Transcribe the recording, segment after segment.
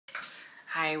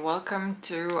Hi, welcome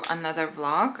to another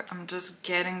vlog. I'm just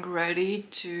getting ready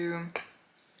to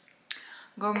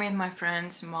go meet my friend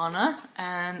Simona,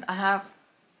 and I have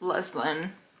less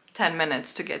than 10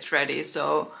 minutes to get ready,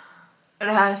 so it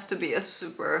has to be a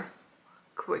super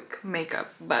quick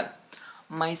makeup. But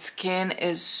my skin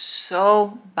is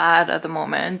so bad at the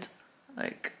moment.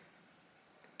 Like,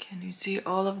 can you see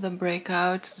all of the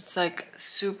breakouts? It's like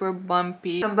super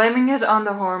bumpy. I'm blaming it on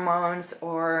the hormones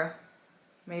or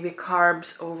maybe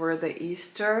carbs over the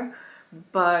Easter,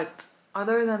 but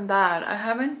other than that I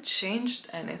haven't changed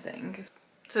anything.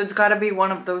 So it's gotta be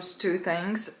one of those two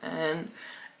things, and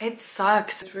it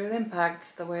sucks. It really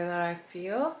impacts the way that I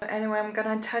feel. Anyway, I'm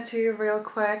gonna tattoo you real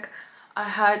quick. I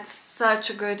had such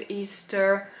a good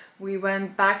Easter. We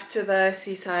went back to the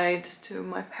seaside to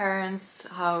my parents'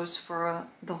 house for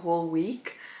the whole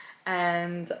week,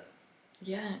 and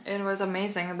yeah, it was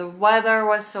amazing. The weather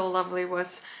was so lovely. It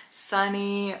was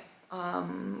sunny,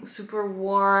 super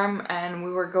warm, and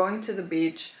we were going to the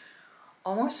beach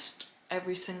almost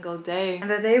every single day. And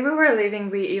the day we were leaving,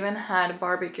 we even had a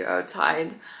barbecue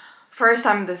outside. First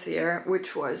time this year,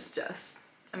 which was just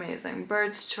amazing.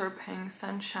 Birds chirping,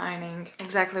 sun shining.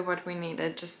 Exactly what we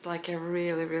needed. Just like a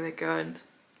really, really good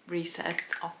reset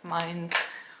of mind,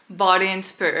 body and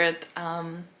spirit.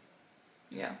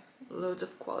 Yeah. Loads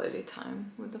of quality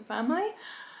time with the family,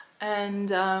 and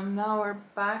now we're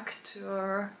back to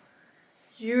our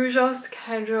usual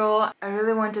schedule. I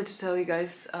really wanted to tell you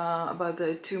guys about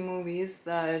the two movies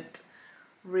that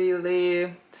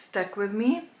really stuck with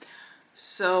me.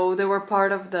 So they were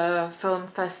part of the film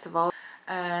festival,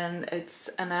 and it's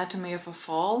Anatomy of a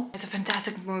Fall. It's a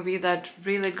fantastic movie that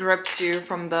really grips you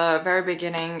from the very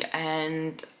beginning,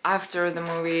 and after the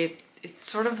movie it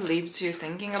sort of leaves you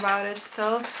thinking about it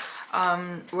still.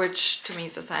 Which to me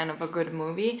is a sign of a good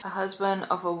movie. A husband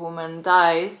of a woman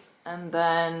dies, and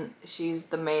then she's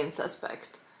the main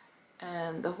suspect,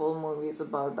 and the whole movie is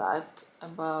about that,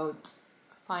 about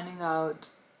finding out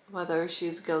whether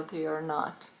she's guilty or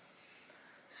not.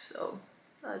 So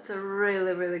that's a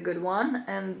really, really good one.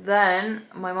 And then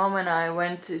my mom and I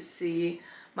went to see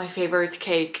My Favorite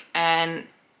Cake, and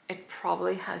it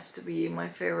probably has to be my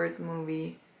favorite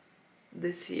movie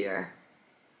this year.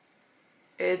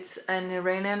 It's an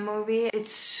Iranian movie.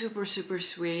 It's super, super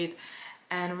sweet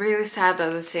and really sad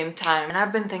at the same time. And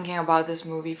I've been thinking about this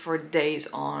movie for days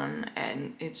on,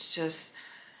 and it's just,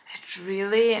 it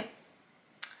really,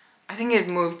 I think it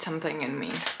moved something in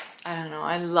me. I don't know,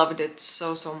 I loved it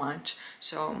so, so much.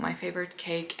 So My Favorite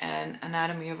Cake and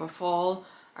Anatomy of a Fall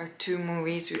are two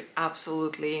movies you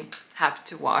absolutely have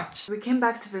to watch. We came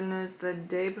back to Vilnius the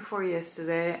day before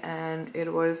yesterday, and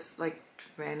it was like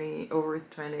over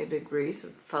 20 degrees.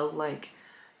 It felt like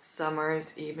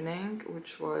summer's evening,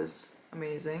 which was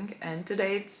amazing. And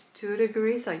today it's 2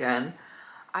 degrees again.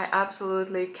 I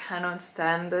absolutely cannot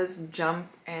stand this jump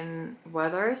in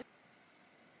weather,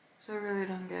 so I really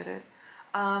don't get it.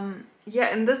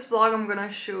 Yeah, in this vlog I'm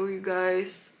gonna show you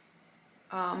guys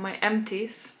my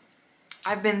empties.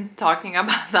 I've been talking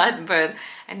about that, but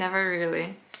I never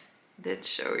really did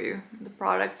show you the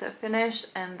products I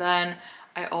finished. And then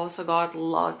I also got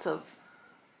lots of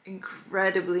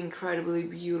incredibly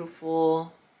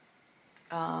beautiful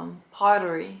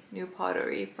pottery, new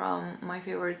pottery from my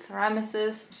favorite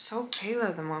ceramicist. I'm so pale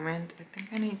at the moment. I think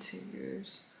I need to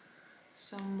use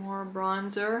some more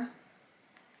bronzer.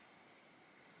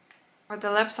 For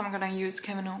the lips, I'm gonna use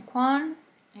Kevin O'Quan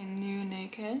in New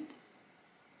Naked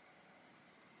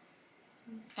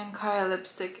and Kaya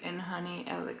lipstick in Honey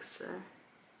Elixir.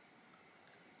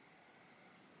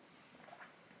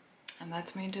 And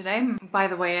that's me today. By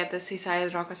the way, at the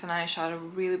seaside, Rokas and I shot a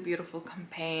really beautiful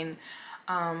campaign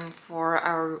for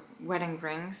our wedding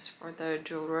rings for the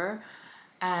jeweler,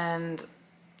 and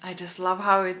I just love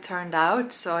how it turned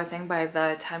out. So I think by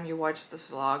the time you watch this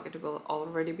vlog, it will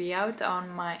already be out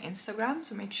on my Instagram,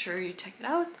 so make sure you check it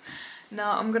out.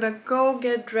 Now I'm gonna go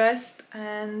get dressed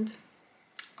and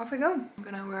off I go. I'm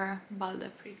gonna wear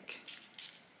Balda Freak.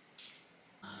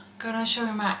 Gonna show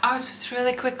you my outfits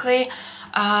really quickly.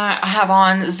 I have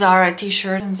on Zara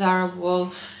t-shirt and Zara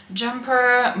wool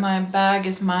jumper. My bag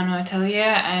is Mano Atelier,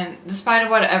 and despite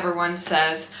what everyone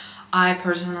says, I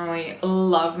personally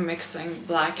love mixing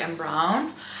black and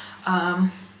brown.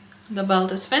 The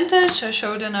belt is vintage, I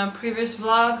showed in a previous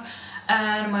vlog,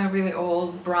 and my really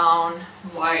old brown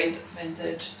white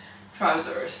vintage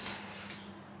trousers.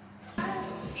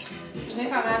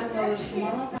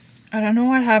 I don't know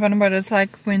what happened, but it's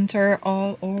like winter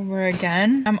all over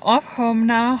again. I'm off home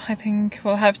now. I think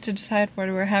we'll have to decide what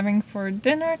we're having for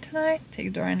dinner tonight.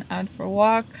 Take Dorian out for a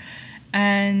walk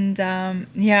And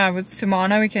yeah, with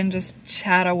Simona we can just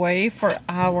chat away for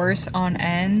hours on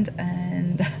end,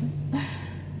 and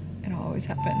it always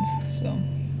happens. So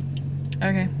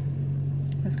okay,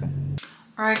 let's go.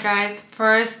 Alright guys,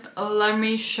 first let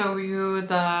me show you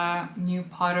the new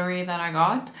pottery that I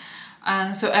got.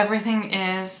 So everything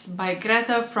is by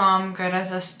Greta from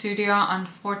Greta's studio.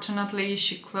 Unfortunately,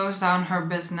 she closed down her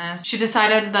business. She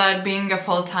decided that being a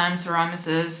full-time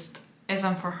ceramicist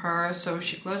isn't for her, so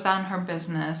she closed down her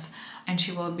business and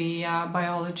she will be a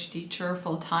biology teacher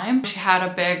full-time. She had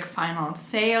a big final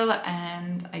sale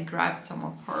and I grabbed some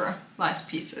of her last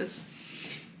pieces.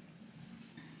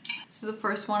 So the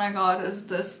first one I got is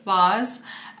this vase,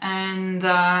 and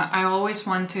I always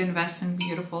want to invest in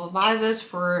beautiful vases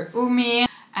for Umi,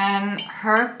 and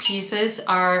her pieces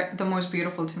are the most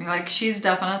beautiful to me. Like, she's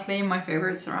definitely my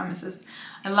favorite ceramicist.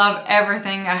 I love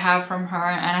everything I have from her,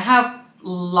 and I have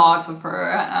lots of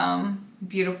her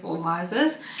beautiful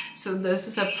vases. So this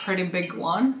is a pretty big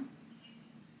one.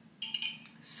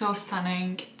 So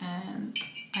stunning, and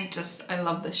I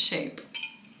love the shape.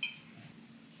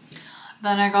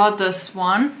 Then I got this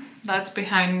one that's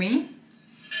behind me.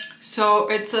 So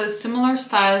it's a similar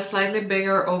style, slightly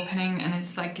bigger opening, and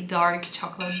it's like dark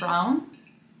chocolate brown.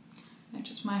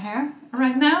 Just my hair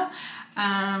right now.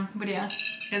 But yeah,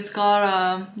 it's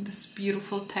got this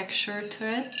beautiful texture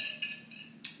to it.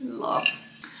 Love.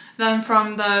 Then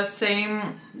from the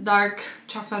same dark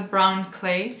chocolate brown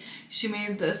clay, she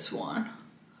made this one,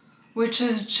 which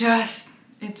is just,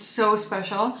 it's so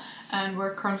special. And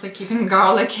we're currently keeping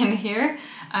garlic in here,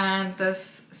 and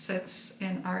this sits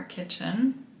in our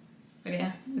kitchen. But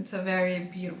yeah, it's a very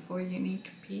beautiful,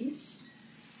 unique piece.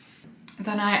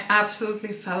 Then I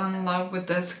absolutely fell in love with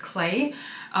this clay.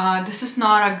 This is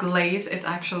not a glaze, it's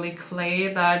actually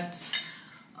clay that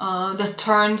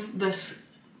turns this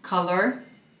color.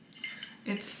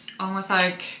 It's almost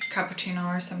like cappuccino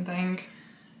or something.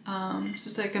 So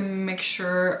it's like a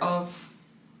mixture of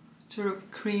sort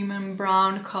of cream and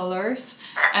brown colors,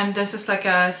 and this is like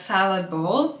a salad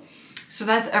bowl. So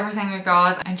that's everything I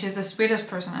got, and she's the sweetest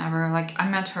person ever. Like, I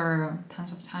met her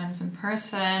tons of times in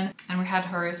person, and we had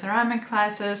her ceramic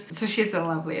classes, so she's the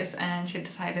loveliest, and she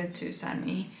decided to send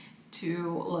me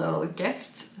 2 little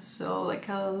gifts. So like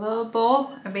a little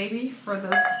bowl, a baby for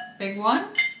this big one,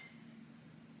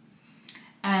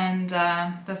 and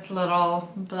this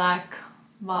little black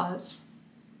vase.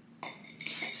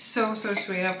 So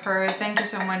sweet of her. Thank you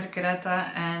so much,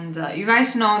 Greta. And you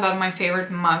guys know that my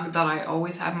favorite mug that I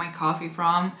always have my coffee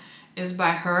from is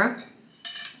by her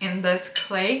in this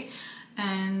clay.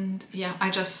 And yeah,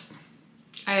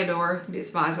 I adore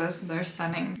these vases. They're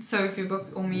stunning. So if you book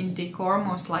Umi decor,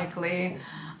 most likely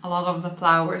a lot of the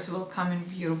flowers will come in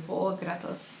beautiful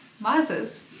Greta's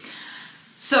vases.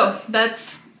 So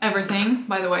that's everything.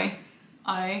 By the way,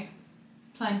 I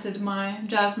planted my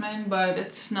jasmine, but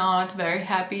it's not very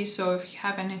happy, so if you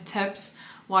have any tips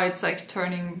why it's like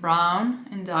turning brown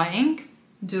and dying,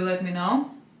 do let me know.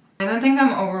 I don't think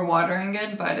I'm overwatering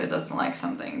it, but it doesn't like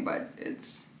something, but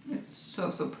it's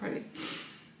so pretty.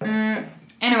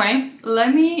 Anyway,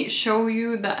 let me show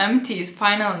you the empties.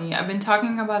 Finally, I've been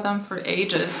talking about them for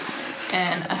ages,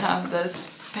 and I have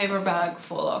this paper bag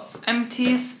full of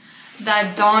empties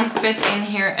that don't fit in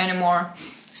here anymore.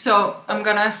 So I'm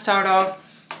gonna start off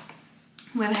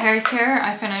with hair care.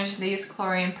 I finished these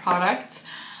chlorine products,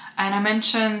 and I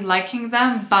mentioned liking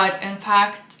them, but in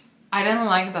fact I didn't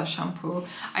like the shampoo.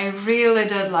 I really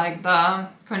did like the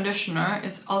conditioner.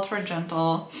 It's ultra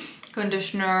gentle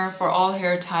conditioner for all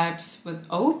hair types with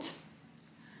oat.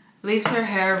 Leaves your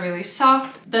hair really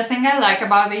soft. The thing I like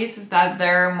about these is that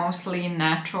they're mostly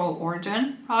natural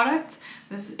origin products.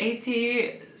 This is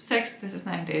 86, this is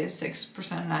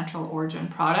 96% natural origin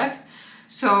product.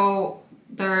 So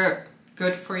they're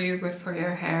good for you, good for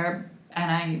your hair, and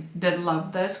I did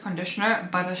love this conditioner,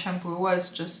 but the shampoo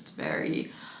was just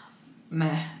very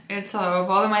meh. It's a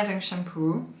volumizing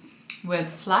shampoo with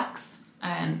flax,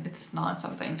 and it's not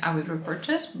something I would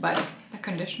repurchase, but the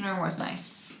conditioner was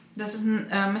nice. This is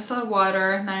micellar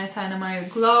water, niacinamide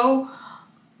glow.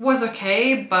 Was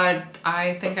okay, but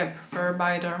I think I prefer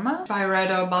Bioderma.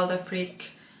 Byredo Baldafreak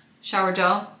shower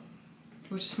gel,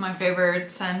 which is my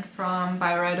favorite scent from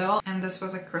Byredo, and this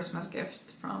was a Christmas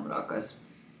gift from Rokas.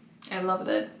 I loved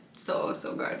it. So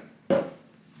good.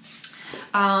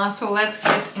 So let's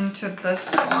get into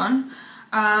this one.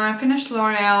 I finished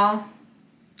L'Oreal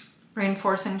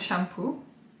Reinforcing Shampoo,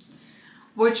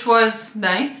 which was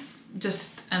nice,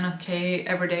 just an okay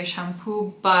everyday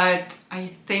shampoo, but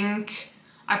I think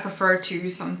I prefer to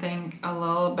use something a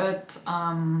little bit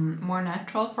more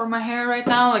natural for my hair right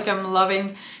now. Like, I'm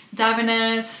loving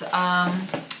Davines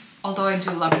Although I do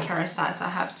love Kerastase, I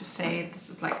have to say this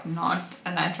is like not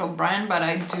a natural brand, but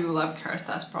I do love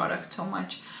Kerastase product so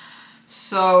much.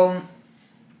 So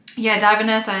yeah,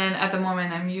 Davines, and at the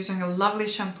moment I'm using a lovely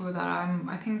shampoo that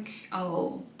I think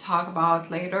I'll talk about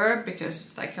later because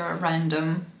it's like a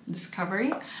random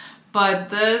discovery. But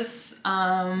this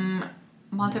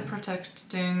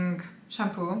multi-protecting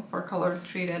shampoo for color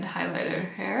treated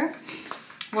highlighted hair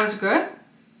was good.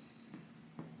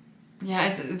 Yeah,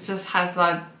 it just has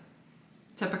that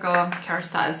typical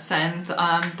Kerastase scent.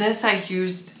 This I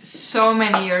used so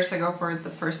many years ago for the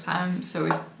first time, so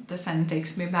the scent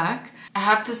takes me back. I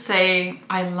have to say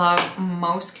I love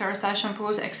most Kerastase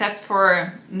shampoos except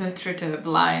for Nutritive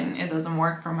line. It doesn't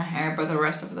work for my hair, but the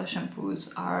rest of the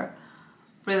shampoos are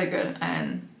really good,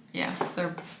 and yeah,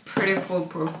 they're pretty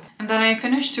foolproof. And then I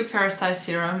finished 2 Kerastase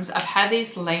serums. I've had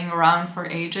these laying around for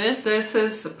ages. This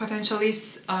is potentially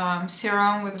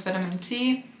serum with vitamin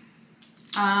C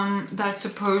that's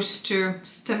supposed to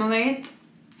stimulate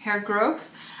hair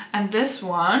growth, and this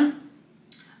one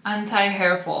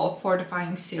anti-hair fall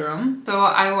fortifying serum. So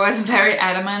I was very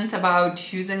adamant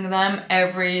about using them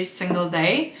every single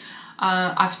day.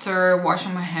 After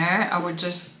washing my hair, I would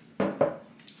just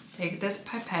take this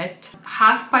pipette,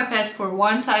 half pipette for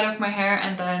one side of my hair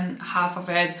and then half of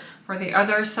it for the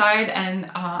other side, and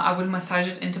I would massage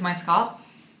it into my scalp.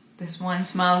 This one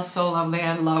smells so lovely.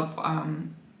 I love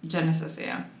Genesis,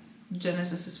 yeah.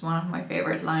 Genesis is one of my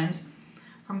favorite lines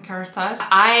from Kerastase.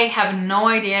 I have no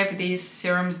idea if these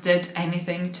serums did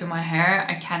anything to my hair.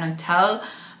 I cannot tell.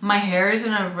 My hair is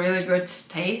in a really good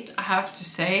state, I have to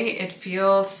say. It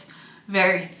feels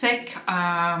very thick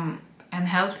and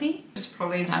healthy. It's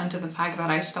probably down to the fact that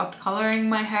I stopped coloring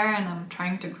my hair and I'm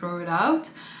trying to grow it out.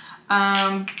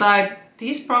 But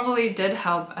these probably did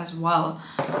help as well.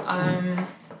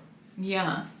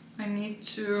 Yeah, I need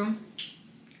to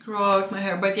grow out my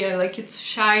hair, but yeah, like it's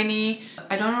shiny.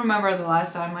 I don't remember the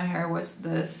last time my hair was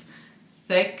this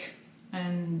thick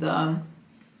and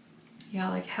yeah,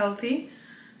 like healthy.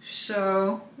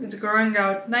 So it's growing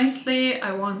out nicely.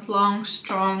 I want long,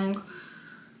 strong,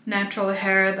 natural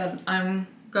hair that I'm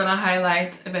gonna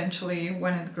highlight eventually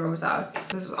when it grows out.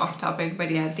 This is off topic,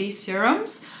 but yeah, these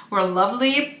serums were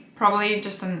lovely. Probably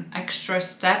just an extra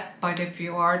step, but if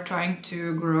you are trying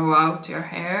to grow out your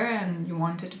hair and you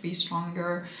want it to be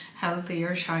stronger,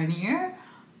 healthier, shinier,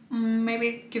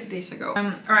 maybe give these a go.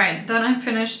 Alright, then I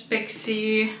finished Big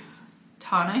C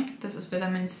Tonic. This is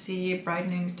vitamin C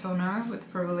brightening toner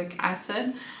with ferulic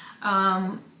acid.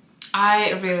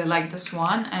 I really like this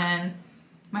one, and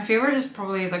my favorite is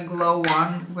probably the Glow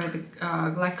one with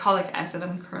glycolic acid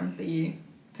I'm currently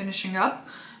finishing up.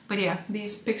 But yeah,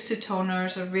 these Pixie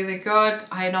toners are really good.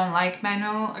 I don't like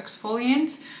manual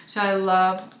exfoliants, so I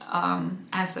love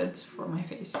acids for my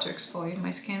face to exfoliate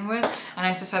my skin with. And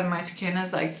as I said, my skin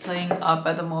is like playing up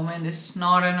at the moment. It's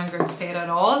not in a good state at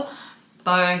all,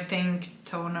 but I think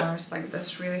toners like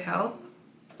this really help.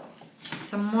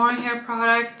 Some more hair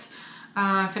products.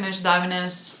 Finished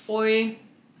Davines Oil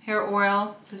hair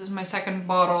oil. This is my second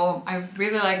bottle. I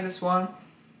really like this one,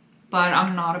 but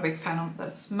I'm not a big fan of the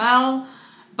smell.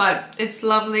 But it's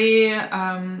lovely,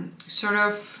 sort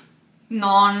of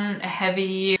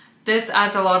non-heavy. This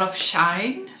adds a lot of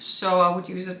shine, so I would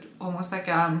use it almost like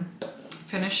a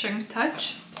finishing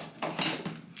touch.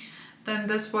 Then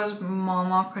this was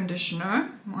Mama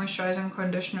conditioner, moisturizing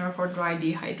conditioner for dry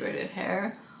dehydrated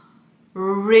hair.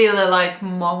 Really like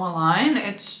Mama line.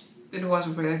 It was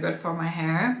really good for my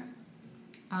hair.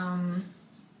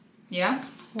 Yeah,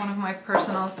 one of my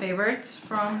personal favorites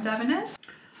from Davines.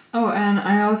 Oh, and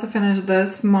I also finished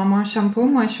this Mama shampoo,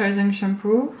 moisturizing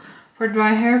shampoo for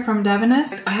dry hair from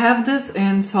Davines. I have this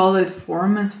in solid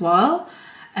form as well,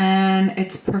 and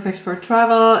it's perfect for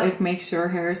travel. It makes your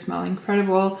hair smell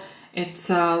incredible. It's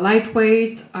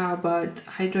lightweight, but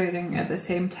hydrating at the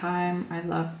same time. I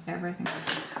love everything.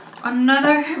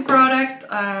 Another hair product,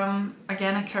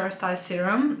 again a Kerastase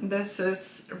serum. This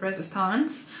is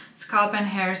Resistance Scalp and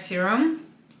Hair Serum,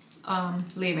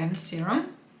 leave-in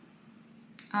serum.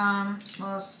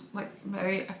 Smells like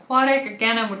very aquatic.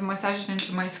 Again, I would massage it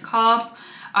into my scalp.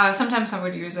 Sometimes I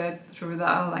would use it through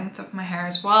the length of my hair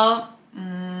as well.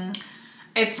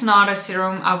 It's not a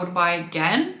serum I would buy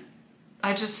again.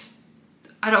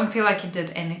 I don't feel like it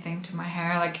did anything to my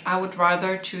hair. Like, I would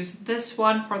rather choose this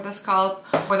one for the scalp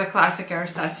or the classic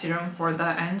Kerastase serum for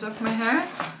the ends of my hair.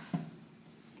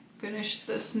 Finished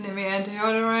this Nivea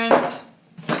deodorant,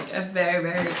 like a very,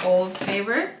 very old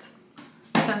favorite.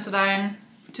 Sensodyne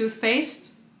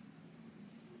toothpaste.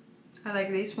 I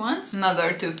like these ones.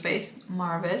 Another toothpaste,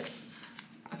 Marvis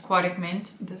Aquatic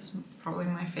Mint. This is probably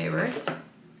my favorite.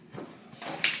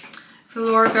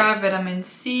 Filorga Vitamin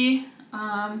C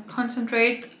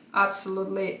concentrate.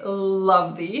 Absolutely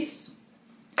love these.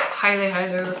 Highly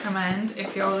recommend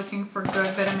if you're looking for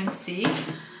good vitamin C.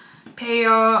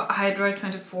 Peyo Hydra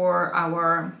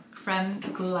 24-hour creme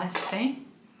glacé.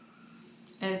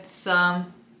 It's an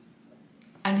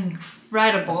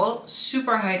incredible,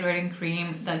 super hydrating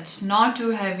cream that's not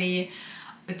too heavy.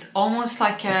 It's almost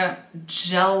like a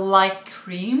gel-like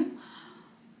cream.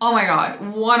 Oh my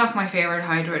god, one of my favorite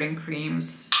hydrating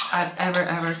creams I've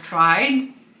ever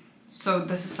tried. So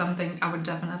this is something I would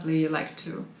definitely like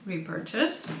to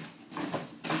repurchase.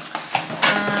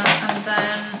 And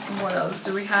then what else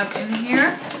do we have in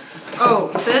here?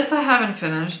 Oh, this I haven't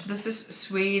finished. This is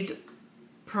Sweet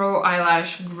Pro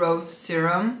Eyelash Growth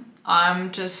Serum.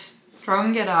 I'm just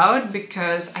throwing it out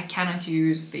because I cannot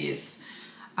use these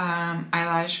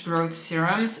eyelash growth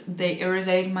serums. They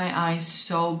irritate my eyes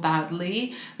so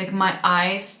badly. Like my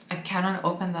eyes, I cannot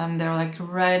open them. They're like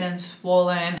red and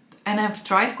swollen. And I've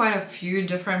tried quite a few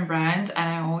different brands and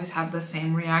I always have the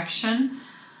same reaction.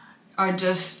 I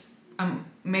just,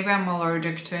 maybe I'm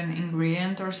allergic to an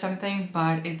ingredient or something,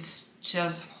 but it's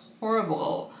just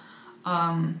horrible.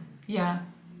 Yeah,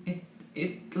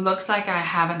 it looks like I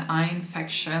have an eye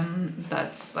infection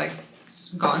that's like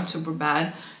gone super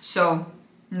bad. So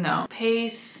no.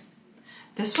 Pace.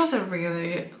 This was a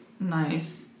really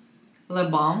nice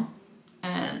lip balm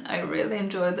and I really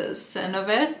enjoy the scent of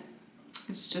it.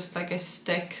 It's just like a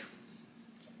stick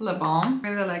lip balm.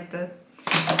 Really liked it.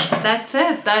 That's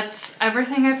it. That's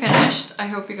everything I finished. I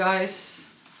hope you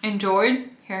guys enjoyed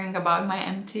hearing about my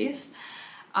empties.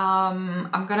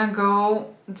 I'm gonna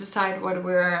go decide what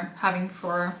we're having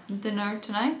for dinner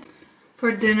tonight.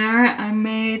 For dinner I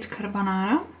made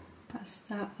carbonara.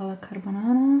 Pasta alla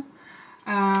carbonara.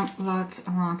 Lots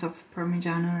and lots of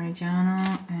Parmigiano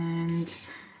Reggiano, and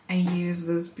I use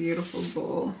this beautiful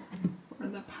bowl for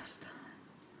the pasta.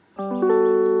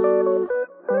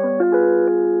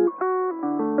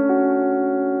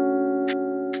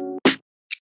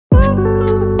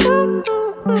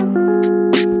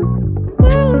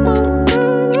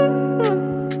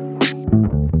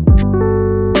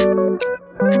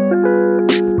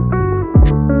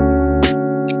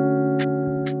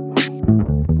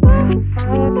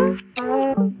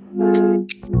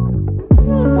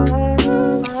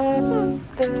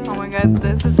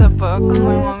 This is a book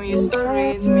my mom used to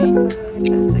read me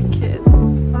as a kid. We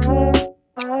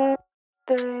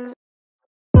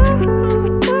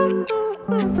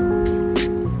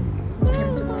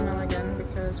came to Vilnius again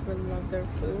because we love their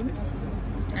food,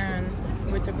 and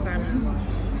we took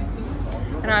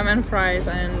ramen fries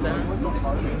and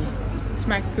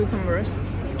smacked cucumbers,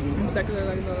 exactly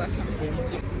like the last time.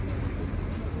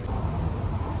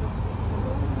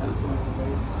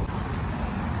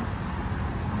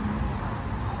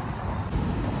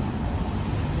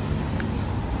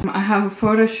 I have a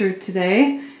photo shoot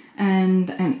today and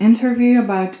an interview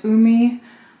about Umi,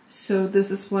 so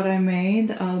this is what I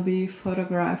made. I'll be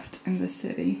photographed in the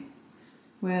city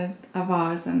with a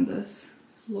vase and this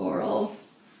floral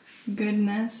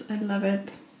goodness. I love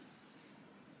it.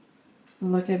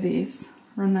 Look at these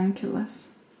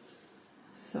ranunculus,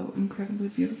 so incredibly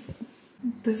beautiful.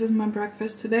 This is my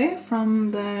breakfast today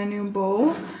from the new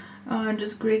bowl.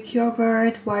 Just Greek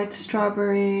yogurt, white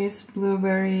strawberries,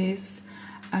 blueberries,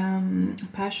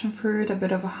 passion fruit, a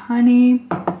bit of honey,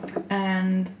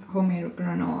 and homemade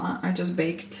granola. I just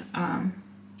baked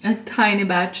a tiny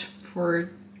batch for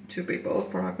 2 people,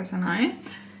 for Hakas and I,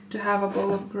 to have a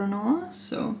bowl of granola,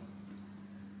 so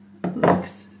it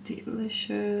looks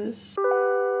delicious.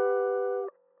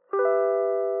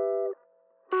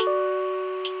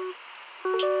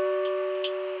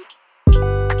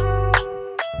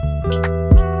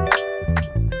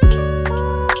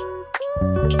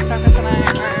 Hakas and I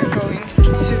are going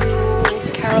to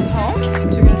Carol home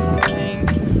to get something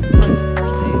for the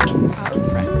birthdays of our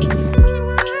friends.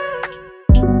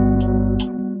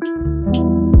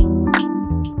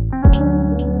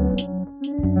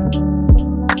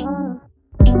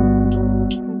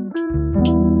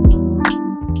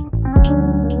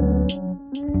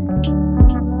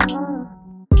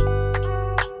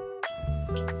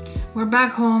 We're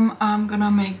back home. I'm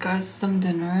gonna make us some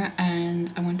dinner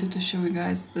and I wanted to show you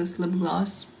guys this lip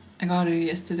gloss. I got it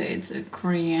yesterday. It's a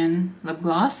Korean lip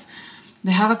gloss.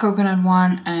 They have a coconut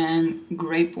one and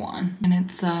grape one, and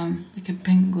it's like a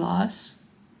pink gloss,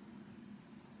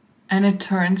 and it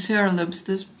turns your lips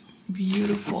this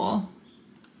beautiful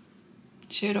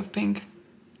shade of pink.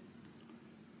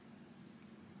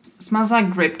 It smells like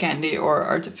grape candy or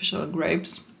artificial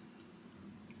grapes,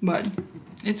 but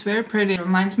it's very pretty. It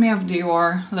reminds me of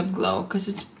Dior Lip Glow because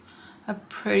it's a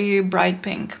pretty bright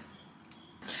pink.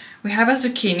 We have a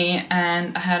zucchini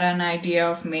and I had an idea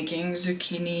of making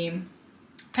zucchini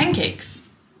pancakes.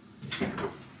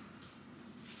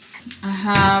 I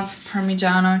have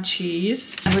Parmigiano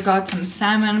cheese and we got some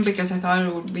salmon because I thought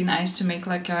it would be nice to make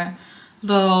like a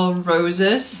little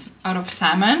roses out of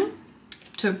salmon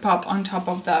to pop on top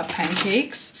of the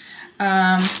pancakes.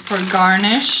 For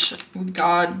garnish, we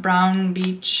got brown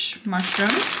beach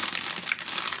mushrooms.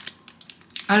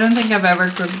 I don't think I've ever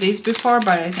cooked these before,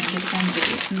 but I think it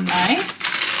can be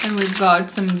nice. And we've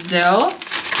got some dill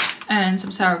and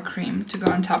some sour cream to go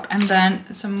on top, and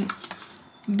then some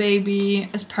baby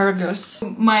asparagus.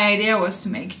 My idea was to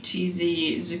make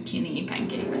cheesy zucchini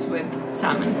pancakes with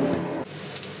salmon.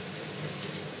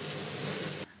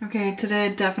 Okay, today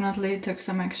definitely took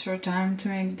some extra time to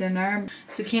make dinner.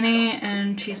 Zucchini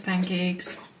and cheese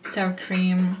pancakes, sour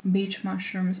cream, beach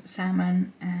mushrooms,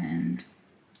 salmon, and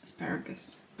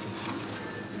asparagus.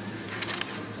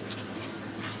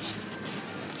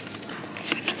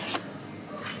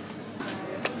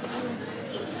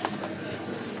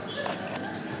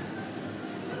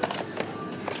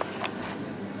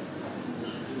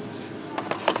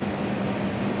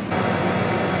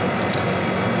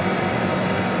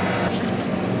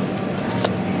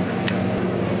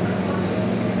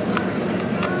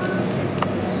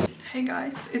 Hey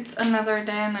guys, it's another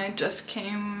day and I just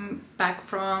came back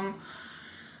from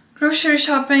grocery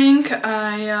shopping.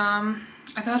 I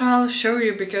thought I'll show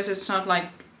you because it's not like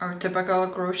our typical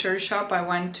grocery shop. I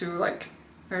went to like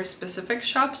very specific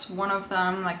shops. One of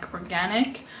them like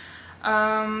organic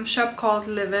shop called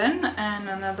Live-In, and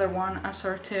another one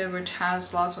Assorted, which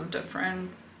has lots of different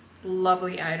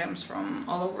lovely items from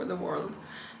all over the world.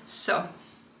 So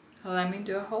let me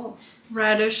do a haul.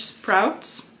 Radish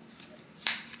sprouts.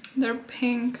 They're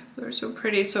pink, they're so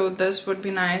pretty, so this would be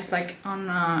nice like on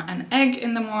an egg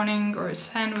in the morning or a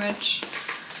sandwich.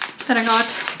 Then I got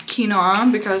quinoa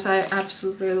because I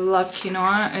absolutely love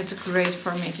quinoa. It's great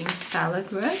for making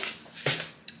salad with.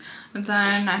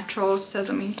 Then natural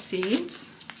sesame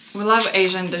seeds. We love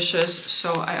Asian dishes,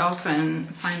 so I often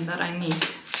find that I need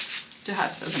to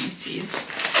have sesame seeds.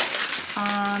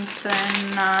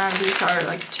 Then these are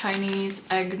like Chinese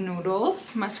egg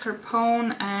noodles,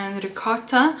 mascarpone and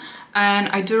ricotta, and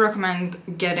I do recommend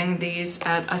getting these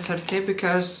at Assorti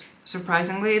because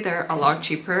surprisingly they're a lot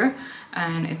cheaper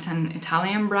and it's an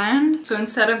Italian brand. So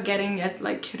instead of getting it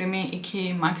like Rimi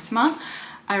Iki Maxima,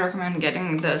 I recommend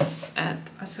getting this at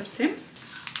Assorti.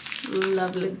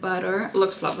 Lovely butter,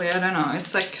 looks lovely, I don't know,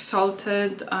 it's like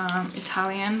salted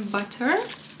Italian butter.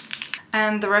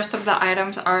 And the rest of the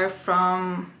items are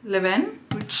from Live-In,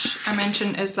 which I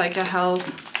mentioned is like a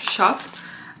health shop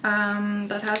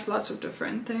that has lots of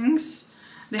different things.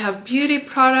 They have beauty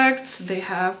products, they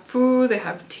have food, they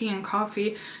have tea and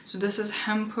coffee. So this is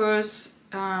Hempus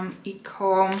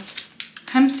Eco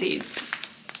hemp seeds.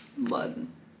 But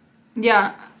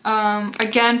yeah,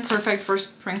 again, perfect for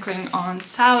sprinkling on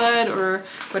salad or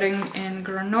putting in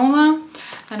granola.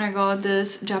 Then I got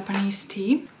this Japanese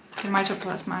tea. Matcha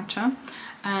plus matcha,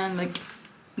 and like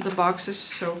the box is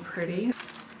so pretty.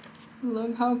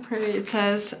 Look how pretty it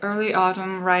says early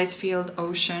autumn rice field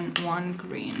ocean 1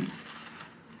 green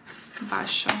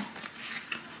basho.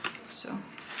 So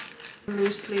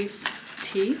loose leaf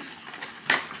tea,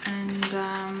 and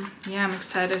yeah, I'm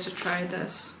excited to try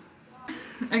this.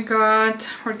 I got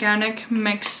organic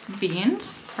mixed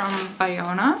beans from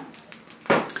Bayona,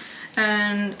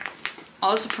 and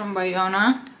also from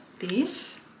Bayona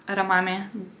these edamame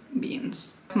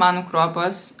beans. Manu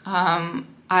kruopas.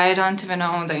 I don't even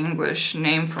know the English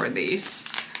name for these,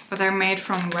 but they're made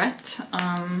from wheat.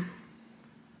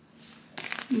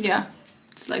 Yeah,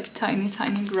 it's like tiny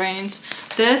grains.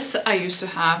 This I used to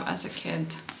have as a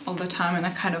kid all the time and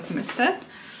I kind of missed it.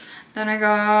 Then I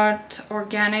got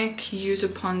organic yuzu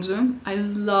ponzu. I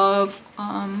love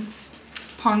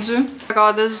ponzu. I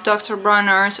got this Dr.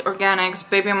 Bronner's Organics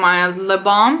Baby Mild Lip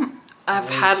Balm. I've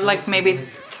had like maybe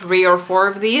 3 or 4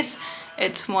 of these.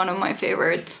 It's one of my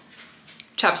favorite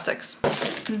chapsticks.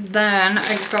 Then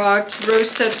I got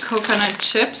roasted coconut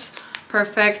chips,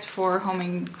 perfect for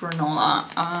homemade granola.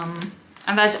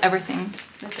 And that's everything.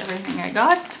 That's everything I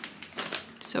got.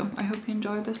 So I hope you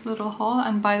enjoyed this little haul.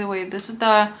 And by the way, this is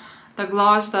the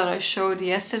gloss that I showed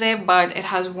yesterday, but it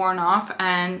has worn off,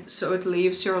 and so it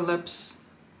leaves your lips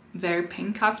very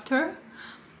pink after.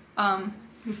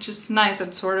 Which is nice,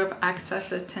 it sort of acts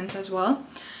as a tint as well.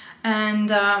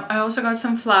 And I also got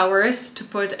some flowers to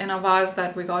put in a vase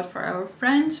that we got for our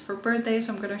friends for birthdays.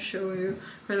 I'm gonna show you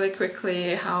really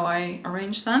quickly how I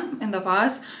arranged them in the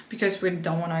vase, because we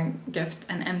don't want to gift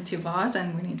an empty vase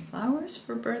and we need flowers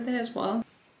for birthday as well.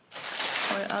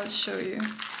 Wait, I'll show you.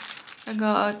 I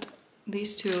got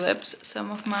these tulips,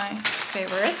 some of my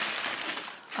favorites.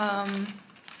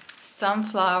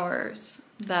 Sunflowers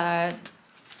that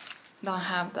don't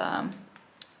have the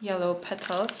yellow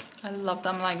petals. I love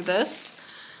them like this.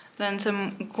 Then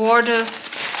some gorgeous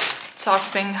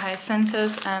soft pink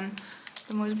hyacinthus and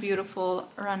the most beautiful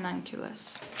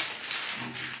ranunculus.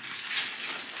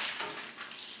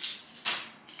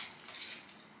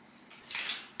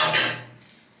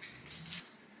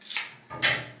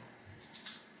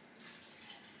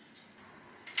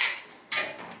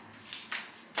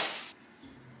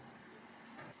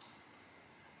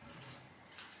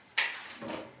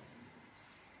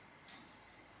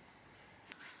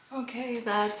 Okay,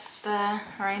 that's the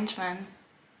arrangement.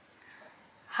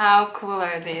 How cool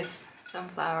are these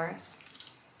sunflowers?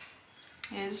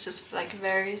 It's just like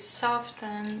very soft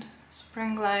and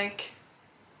spring-like.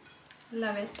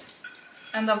 Love it.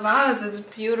 And the vase is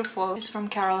beautiful. It's from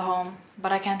Carol Home,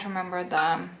 but I can't remember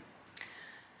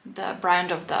the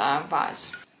brand of the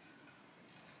vase.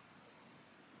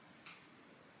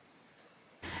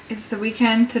 It's the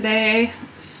weekend today,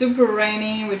 super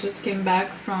rainy. We just came back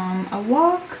from a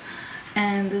walk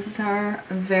and this is our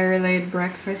very late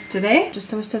breakfast today. Just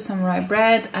toasted some rye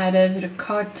bread, added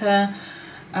ricotta,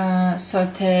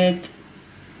 sauteed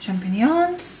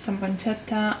champignons, some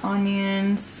pancetta,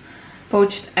 onions,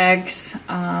 poached eggs,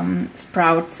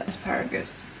 sprouts,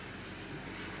 asparagus,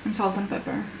 and salt and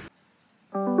pepper.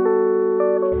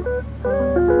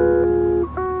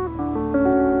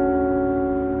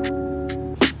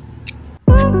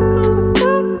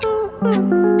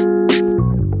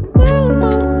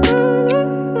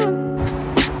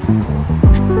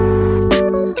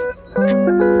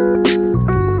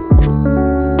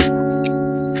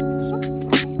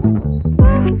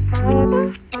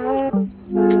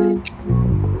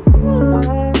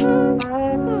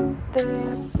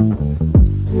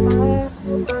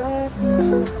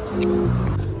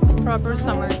 Proper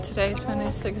summer today,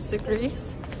 26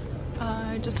 degrees.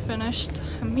 I just finished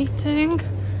a meeting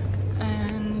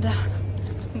and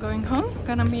I'm going home.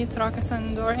 Gonna meet Rakas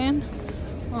and Dorian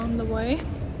on the way,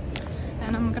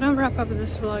 and I'm gonna wrap up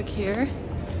this vlog here.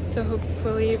 So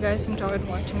hopefully you guys enjoyed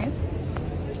watching it.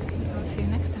 I'll see you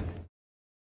next time.